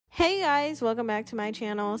Hey guys, welcome back to my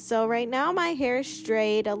channel. So right now my hair is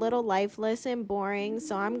straight, a little lifeless and boring.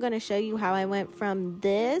 So I'm going to show you how I went from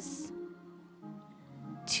this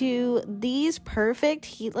to these perfect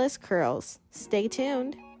heatless curls. Stay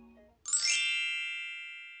tuned.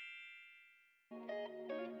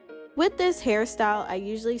 With this hairstyle, I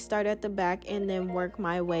usually start at the back and then work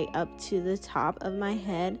my way up to the top of my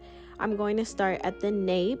head. I'm going to start at the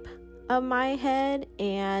nape of my head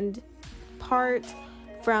and part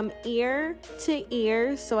from ear to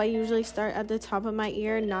ear. So I usually start at the top of my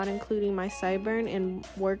ear, not including my sideburn, and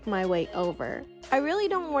work my way over. I really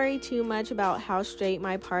don't worry too much about how straight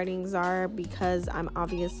my partings are because I'm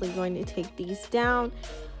obviously going to take these down.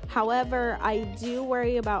 However, I do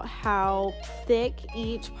worry about how thick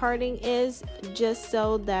each parting is, just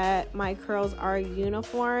so that my curls are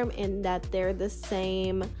uniform and that they're the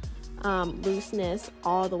same looseness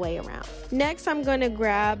all the way around. Next, I'm going to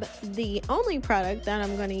grab the only product that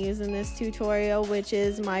I'm going to use in this tutorial, which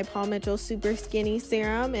is my Paul Mitchell Super Skinny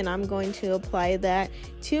Serum, and I'm going to apply that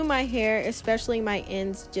to my hair, especially my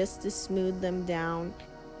ends, just to smooth them down.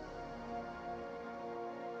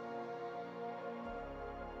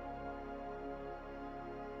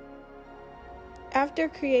 After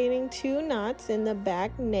creating 2 knots in the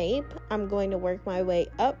back nape, I'm going to work my way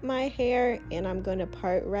up my hair, and I'm going to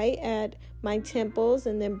part right at my temples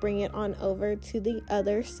and then bring it on over to the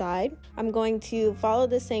other side. I'm going to follow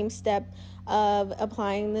the same step of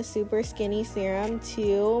applying the Super Skinny Serum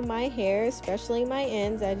to my hair, especially my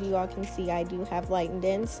ends. As you all can see, I do have lightened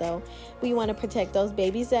ends, so we want to protect those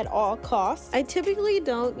babies at all costs. I typically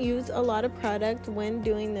don't use a lot of product when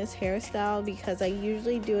doing this hairstyle because I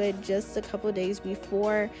usually do it just a couple days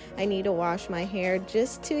before I need to wash my hair,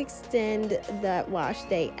 just to extend that wash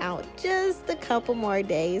day out just a couple more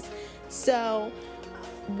days. So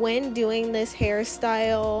when doing this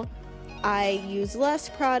hairstyle, I use less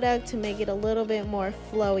product to make it a little bit more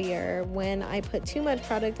flowier. When I put too much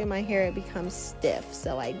product in my hair, it becomes stiff,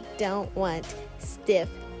 so I don't want stiff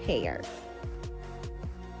hair.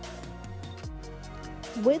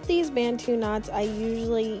 With these bantu knots, I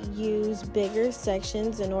usually use bigger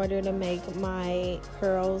sections in order to make my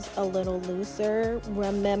curls a little looser.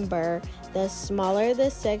 Remember, the smaller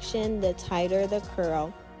the section, the tighter the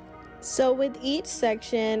curl. So with each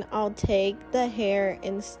section, I'll take the hair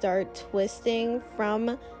and start twisting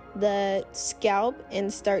from the scalp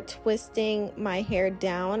and start twisting my hair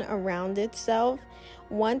down around itself.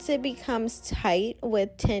 Once it becomes tight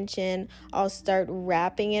with tension, I'll start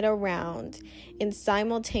wrapping it around and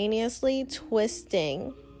simultaneously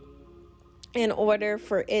twisting in order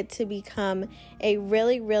for it to become a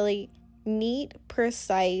really neat,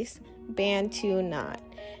 precise bantu knot.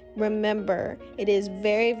 Remember, it is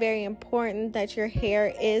very important that your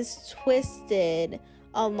hair is twisted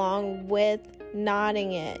along with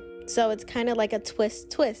knotting it. So it's kind of like a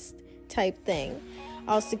twist type thing.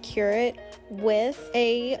 I'll secure it with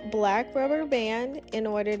a black rubber band in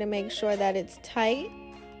order to make sure that it's tight.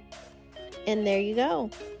 And there you go,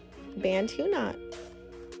 bantu knot.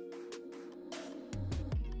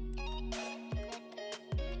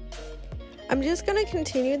 I'm just going to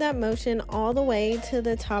continue that motion all the way to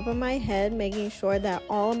the top of my head, making sure that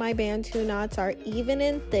all of my bantu knots are even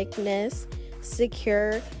in thickness,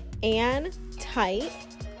 secure, and tight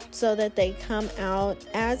so that they come out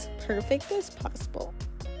as perfect as possible.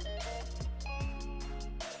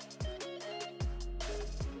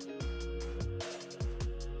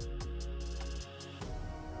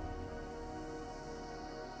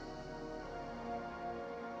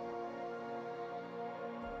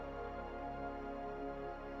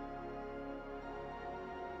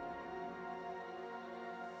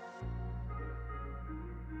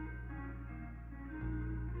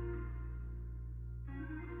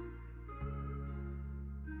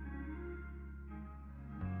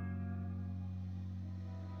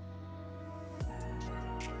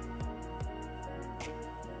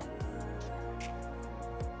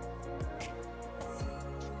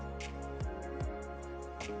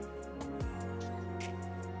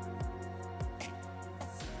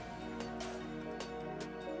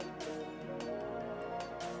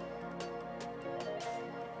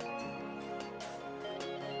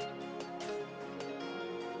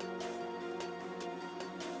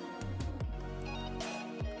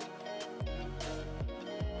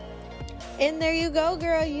 And there you go,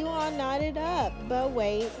 girl, you all knotted up. But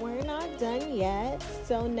wait, we're not done yet.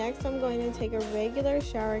 So next I'm going to take a regular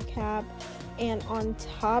shower cap and on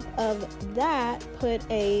top of that put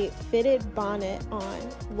a fitted bonnet on.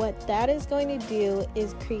 What that is going to do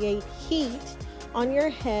is create heat on your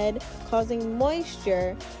head, causing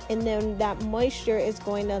moisture, and then that moisture is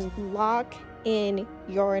going to lock in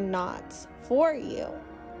your knots for you.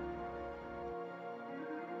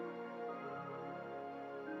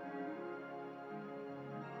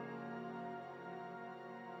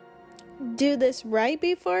 Do this right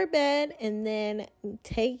before bed and then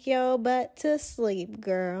take your butt to sleep,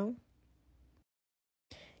 girl.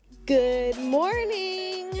 Good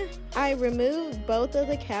morning! I removed both of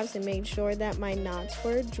the caps and made sure that my knots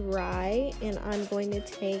were dry, and I'm going to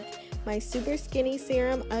take my super skinny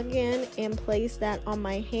serum again and place that on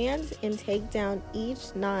my hands and take down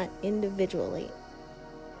each knot individually.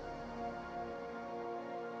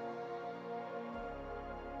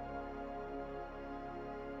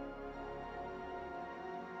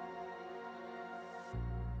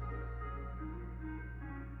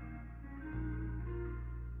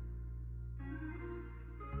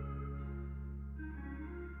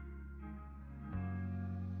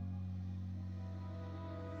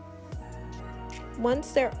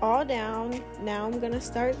 Once they're all down, now I'm going to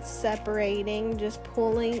start separating, just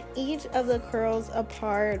pulling each of the curls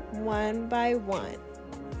apart one by one.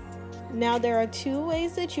 Now there are two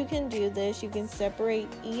ways that you can do this. You can separate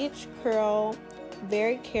each curl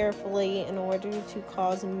very carefully in order to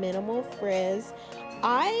cause minimal frizz.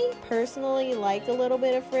 I personally like a little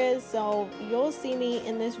bit of frizz, so you'll see me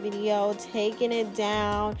in this video taking it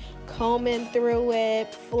down, combing through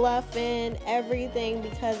it, fluffing everything,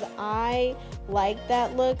 because I like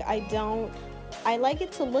that look. I like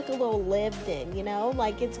it to look a little lived in, you know,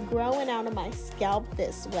 like it's growing out of my scalp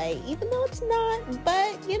this way, even though it's not,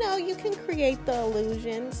 but you know, you can create the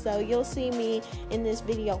illusion. So you'll see me in this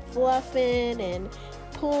video fluffing and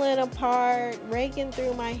pulling apart, raking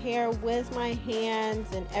through my hair with my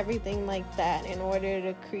hands and everything like that in order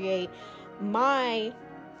to create my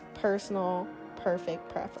personal perfect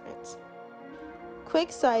preference. Quick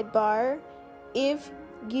sidebar, if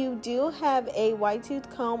you do have a wide tooth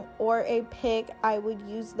comb or a pick, I would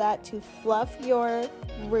use that to fluff your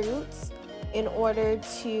roots in order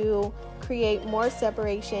to create more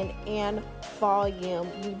separation and volume.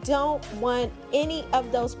 You don't want any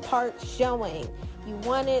of those parts showing. You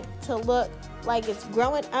want it to look like it's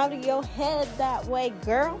growing out of your head that way,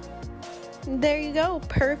 girl. There you go.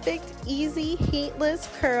 Perfect, easy, heatless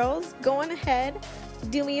curls. Go on ahead,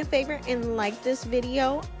 do me a favor and like this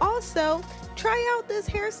video. Also, try out this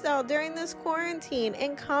hairstyle during this quarantine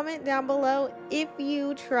and comment down below if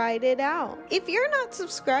you tried it out. If you're not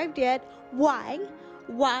subscribed yet, why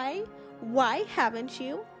haven't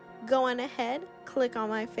you? Go on ahead, click on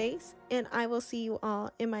my face, and I will see you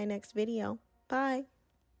all in my next video. Bye.